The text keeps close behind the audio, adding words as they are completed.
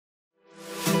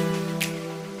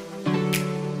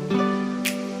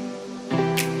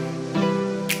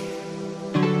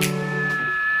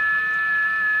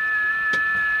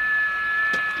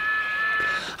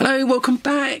Hello, welcome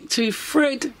back to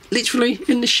Fred, literally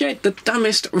in the shed, the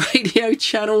dumbest radio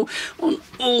channel on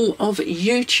all of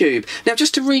YouTube. Now,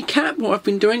 just to recap what I've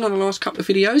been doing on the last couple of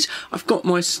videos, I've got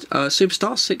my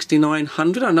Superstar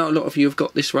 6900. I know a lot of you have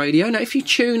got this radio. Now, if you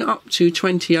tune up to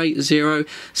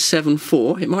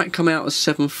 28074, it might come out as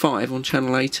 75 on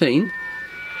channel 18.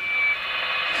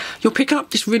 You'll pick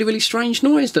up this really, really strange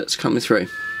noise that's coming through.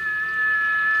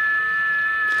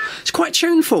 It's quite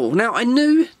tuneful. Now, I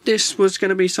knew this was going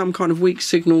to be some kind of weak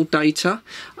signal data.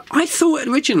 I thought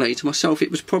originally to myself it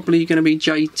was probably going to be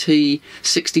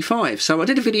WSJ-TX. So I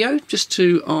did a video just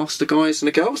to ask the guys and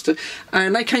the girls,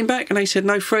 and they came back and they said,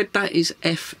 no, Fred, that is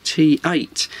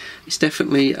FT8. It's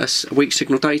definitely a weak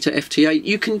signal data, FT8.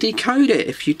 You can decode it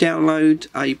if you download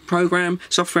a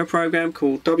software program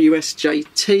called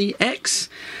WSJ-TX.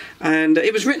 And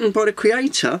it was written by the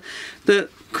creator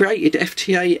that created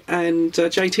FT8 and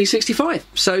JT65.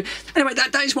 So anyway,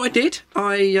 that is what I did.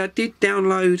 I did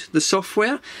download the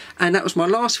software, and that was my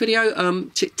last video.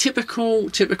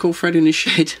 Typical Fred in the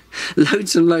shed.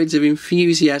 Loads and loads of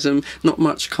enthusiasm, not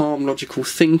much calm logical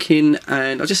thinking,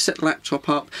 and I just set the laptop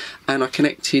up and I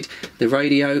connected the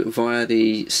radio via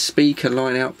the speaker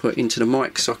line output into the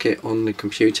mic socket on the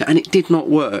computer, and it did not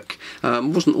work.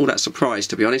 Wasn't all that surprised,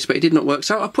 to be honest, but it did not work.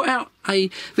 So I put out a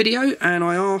video and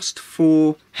I asked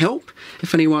for help,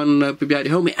 if anyone would be able to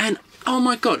help me, and oh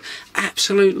my god,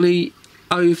 absolutely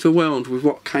overwhelmed with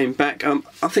what came back. I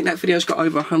think that video's got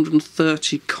over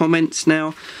 130 comments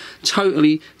now.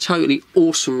 Totally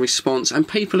awesome response, and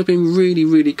people have been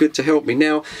really good to help me.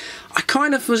 Now, I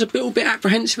kind of was a little bit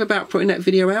apprehensive about putting that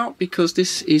video out because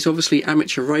this is obviously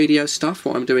amateur radio stuff,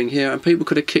 what I'm doing here, and people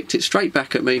could have kicked it straight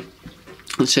back at me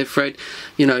and said, Fred,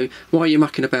 you know, why are you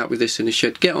mucking about with this in the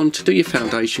shed? Get on to do your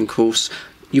foundation course.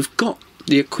 You've got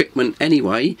the equipment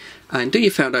anyway, and do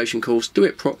your foundation course, do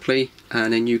it properly,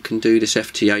 and then you can do this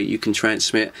FT8, you can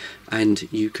transmit and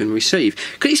you can receive.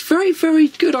 Because it's very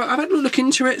good. I've had a look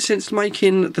into it since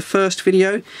making the first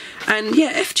video, and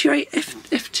yeah,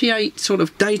 FT8 sort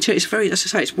of data, it's very, as I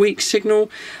say, it's weak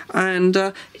signal,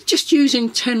 and just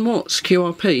using 10 watts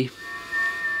QRP.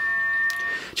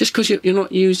 Just because you're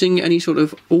not using any sort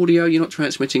of audio, you're not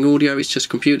transmitting audio, it's just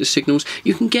computer signals,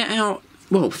 you can get out,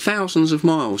 well, thousands of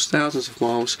miles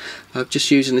of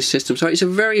just using this system. So it's a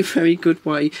very good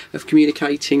way of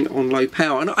communicating on low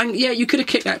power. And yeah, you could have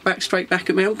kicked that straight back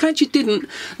at me. I'm glad you didn't.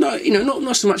 No, you know,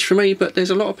 not so much for me, but there's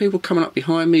a lot of people coming up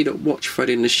behind me that watch Fred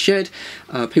in the shed.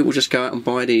 People just go out and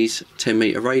buy these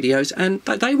 10-meter radios, and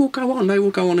they will go on. They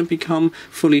will go on and become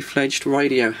fully fledged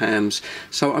radio hams.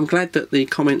 So I'm glad that the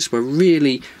comments were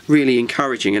really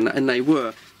encouraging, and they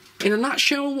were. In a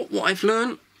nutshell, what I've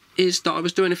learned is that I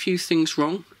was doing a few things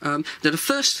wrong. The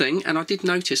first thing, and I did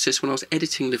notice this when I was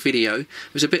editing the video, it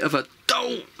was a bit of a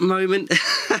dull moment.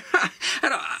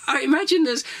 And I imagine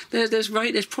there's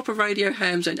proper radio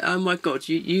hams, and oh my god,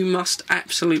 you must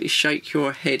absolutely shake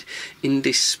your head in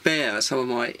despair at some of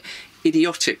my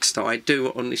idiotics that I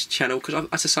do on this channel, because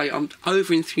as I say, I'm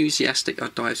over enthusiastic. I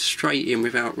dive straight in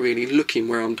without really looking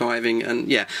where I'm diving, and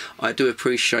yeah, I do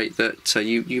appreciate that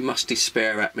you must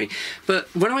despair at me. But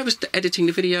when I was editing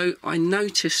the video, I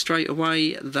noticed straight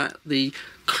away that the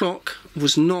clock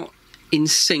was not in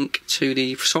sync to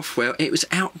the software. It was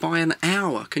out by an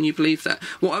hour. Can you believe that?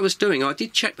 What I was doing, I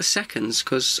did check the seconds,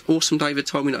 because Awesome David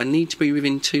told me that I need to be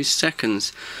within 2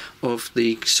 seconds of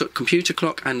the computer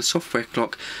clock and the software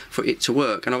clock for it to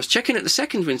work, and I was checking at the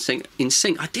seconds in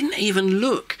sync. I didn't even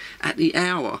look at the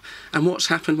hour, and what's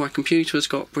happened, my computer has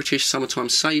got British Summertime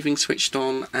Saving switched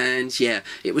on, and yeah,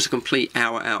 it was a complete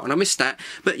hour out, and I missed that.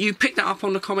 But you picked that up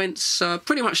on the comments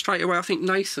pretty much straight away. I think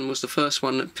Nathan was the first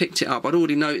one that picked it up. I'd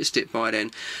already noticed it by then.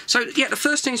 So yeah, the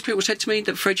first things people said to me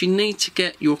that, Fred, you need to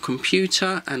get your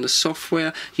computer and the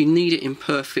software, you need it in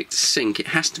perfect sync. It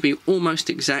has to be almost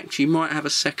exact. You might have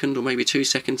a second or maybe 2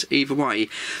 seconds either way,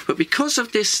 but because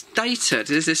of this data,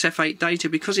 this F8 data,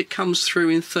 because it comes through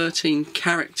in 13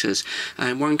 characters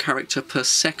and 1 character per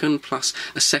second plus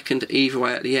a second either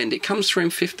way at the end, it comes through in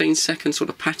 15-second sort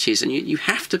of patches, and you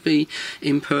have to be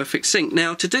in perfect sync.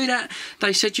 Now, to do that,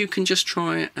 they said you can just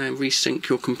try and resync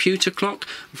your computer clock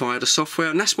via the software,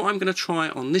 and that's what I'm going to try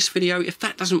on this video. If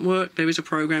that doesn't work, there is a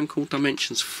program called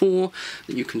Dimensions 4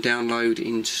 that you can download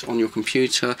on your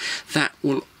computer that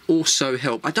will also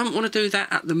help. I don't want to do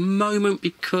that at the moment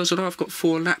because although I've got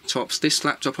 4 laptops, this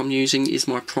laptop I'm using is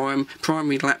my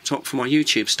primary laptop for my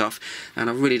YouTube stuff, and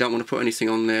I really don't want to put anything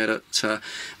on there that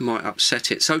might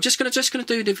upset it. So just gonna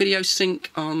do the video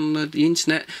sync on the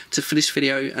internet for this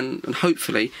video, and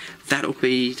hopefully that'll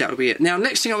be it. Now,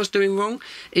 next thing I was doing wrong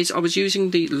is I was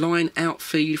using the line out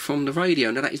feed from the radio.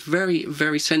 Now that is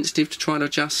very sensitive to try and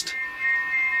adjust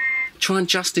try and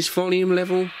adjust this volume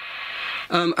level.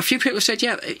 A few people have said,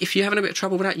 yeah, if you're having a bit of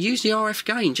trouble with that, use the RF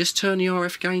gain. Just turn the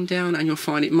RF gain down and you'll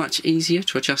find it much easier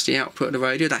to adjust the output of the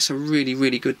radio. That's a really,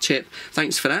 really good tip.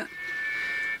 Thanks for that.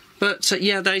 But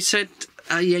yeah, they said,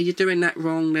 yeah, you're doing that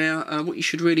wrong now. What you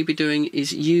should really be doing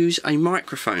is use a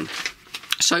microphone.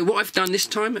 So what I've done this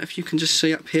time, if you can just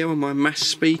see up here on my mass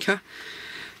speaker,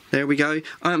 there we go.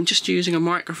 I'm just using a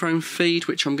microphone feed,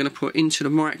 which I'm going to put into the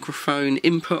microphone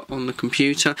input on the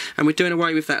computer, and we're doing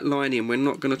away with that line in. We're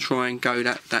not going to try and go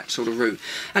that sort of route.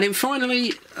 And then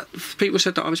finally, people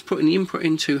said that I was putting the input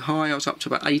in too high. I was up to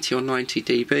about 80 or 90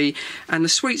 dB, and the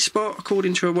sweet spot,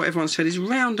 according to what everyone said, is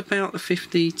round about the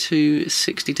 50 to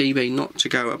 60 dB, not to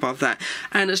go above that.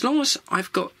 And as long as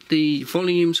I've got the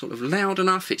volume sort of loud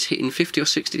enough, it's hitting 50 or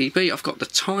 60 dB, I've got the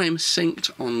time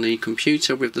synced on the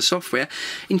computer with the software.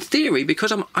 In theory,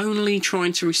 because I'm only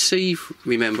trying to receive,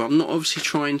 remember, I'm not obviously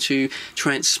trying to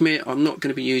transmit, I'm not going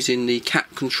to be using the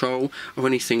cap control or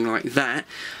anything like that.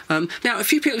 Now, a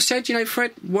few people said, you know,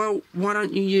 Fred, well, why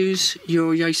don't you use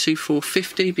your Yaesu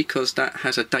 450, because that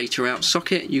has a data out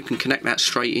socket, you can connect that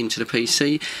straight into the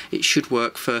PC, it should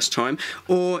work first time.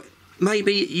 Or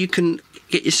maybe you can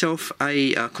get yourself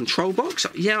a control box.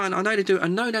 Yeah, and I know they do. I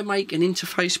know they make an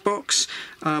interface box.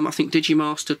 I think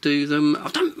Digimaster do them. I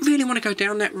don't really want to go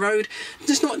down that road.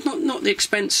 There's not the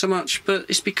expense so much, but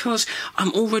it's because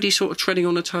I'm already sort of treading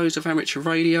on the toes of amateur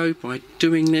radio by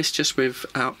doing this, just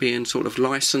without being sort of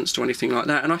licensed or anything like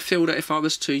that. And I feel that if I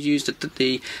was to use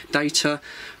the data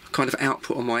kind of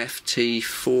output on my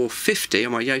FT8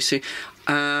 on my Yaesu,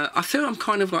 I feel I'm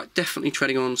kind of like definitely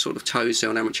treading on sort of toes there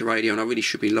on amateur radio, and I really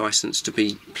should be licensed to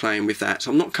be playing with that,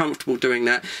 so I'm not comfortable doing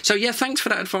that. So yeah, thanks for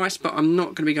that advice, but I'm not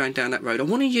going to be going down that road. I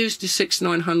want to use the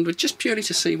 6900 just purely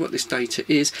to see what this data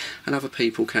is, and other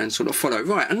people can sort of follow.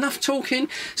 Right, enough talking,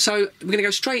 so we're going to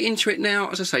go straight into it now.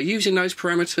 As I say, using those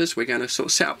parameters, we're going to sort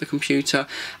of set up the computer,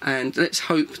 and let's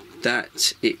hope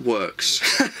that it works.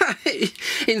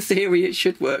 In theory it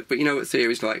should work, but you know what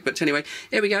theory's like. But anyway,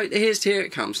 here we go, here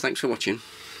it comes. Thanks for watching.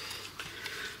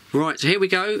 Right, so here we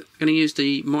go. I'm going to use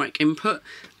the mic input.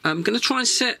 I'm going to try and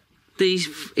set the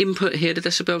input here, the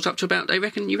decibels, up to about,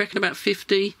 you reckon about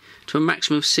 50 to a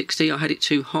maximum of 60. I had it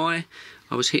too high,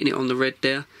 I was hitting it on the red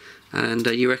there, and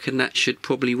you reckon that should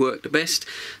probably work the best.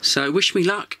 So wish me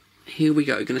luck. Here we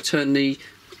go. Going to turn the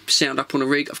sound up on a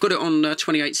rig. I've got it on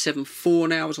 28.7.4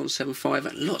 now. I was on 7.5,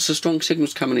 and lots of strong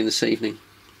signals coming in this evening.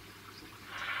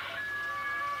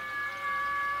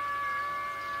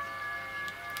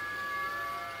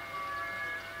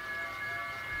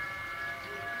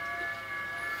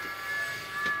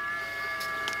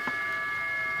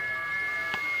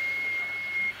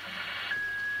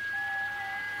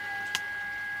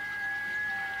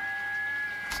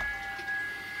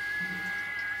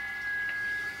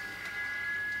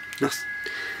 Look!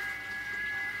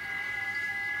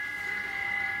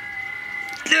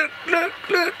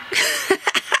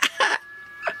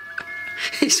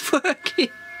 It's working!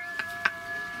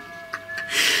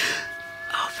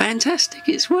 Oh, fantastic,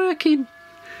 it's working!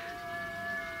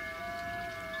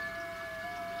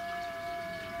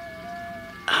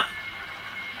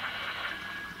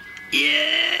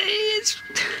 Yeah, it's...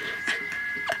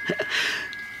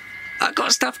 I've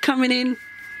got stuff coming in.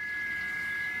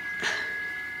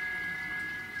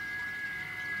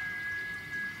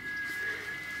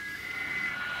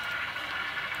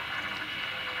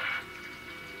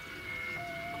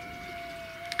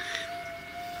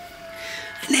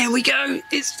 There we go.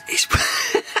 It's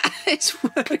it's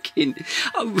working.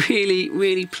 I'm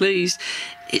really pleased.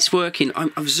 It's working.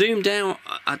 I've zoomed out.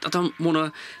 I don't want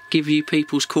to give you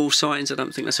people's call signs. I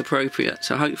don't think that's appropriate.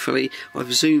 So hopefully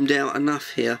I've zoomed out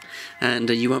enough here, and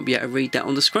you won't be able to read that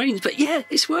on the screens. But yeah,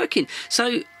 it's working.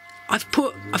 So I've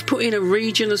put in a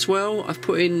region as well. I've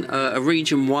put in a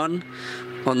region 1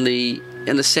 on the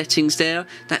settings there.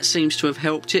 That seems to have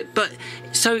helped it. But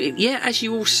so yeah, as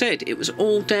you all said, it was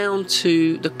all down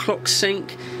to the clock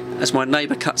sync. As my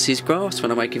neighbour cuts his grass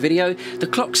when I make a video, the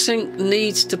clock sync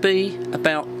needs to be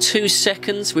about 2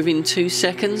 seconds, within 2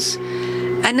 seconds,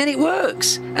 and then it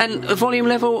works. And the volume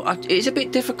level, it's a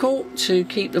bit difficult to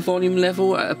keep the volume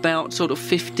level at about sort of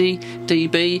 50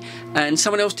 dB. And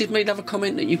someone else did make another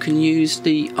comment that you can use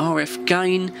the RF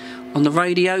gain on the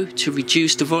radio to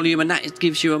reduce the volume, and that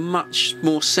gives you a much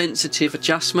more sensitive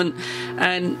adjustment,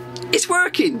 and it's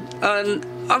working. And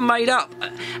I'm made up.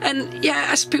 And yeah,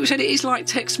 as people said, it is like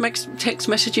text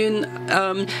messaging.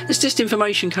 There's just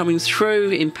information coming through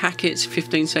in packets,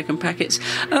 15-second packets.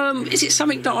 Is it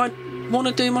something that I want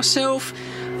to do myself?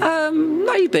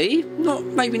 Maybe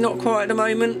not quite at the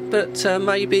moment, but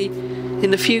maybe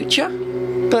in the future.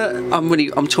 but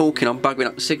I'm talking, I'm bugging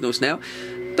up the signals now,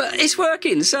 but it's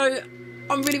working, so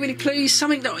I'm really pleased.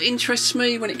 Something that interests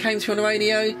me when it came to on the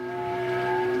radio,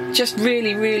 just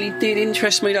really did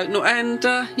interest me, and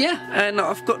yeah, and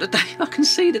I've got the data, I can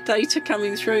see the data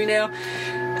coming through now,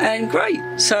 and great.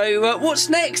 So what's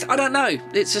next? I don't know.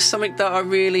 It's just something that I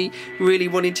really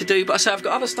wanted to do, but I say I've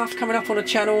got other stuff coming up on the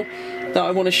channel that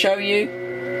I want to show you,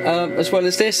 as well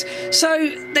as this. So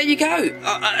there you go.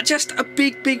 Just a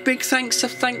big thanks, a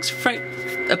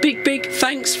big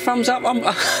thanks, thumbs up.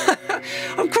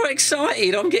 I'm quite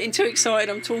excited. I'm getting too excited.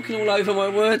 I'm talking all over my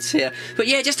words here. But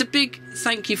yeah, just a big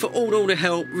thank you for all the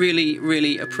help.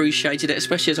 Really appreciated it,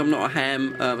 especially as I'm not a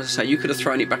ham. As I say, you could have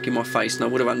thrown it back in my face and I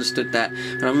would have understood that,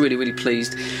 and I'm really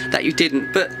pleased that you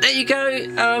didn't. But there you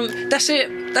go. That's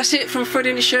it from Fred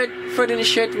in the Shed. Fred in the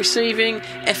Shed receiving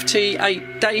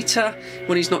FT8 data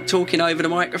when he's not talking over the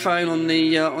microphone on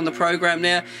the program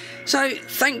there. So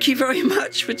thank you very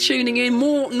much for tuning in.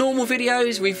 More normal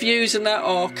videos, reviews and that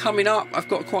are coming up. I've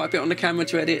got quite a bit on the camera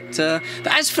to edit.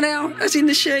 But as for now, as in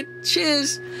the shed,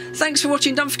 cheers. Thanks for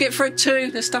watching. Don't forget Fred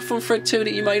 2. There's stuff on Fred 2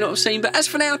 that you may not have seen. But as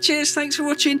for now, cheers. Thanks for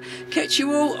watching. Catch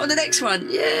you all on the next one.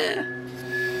 Yeah.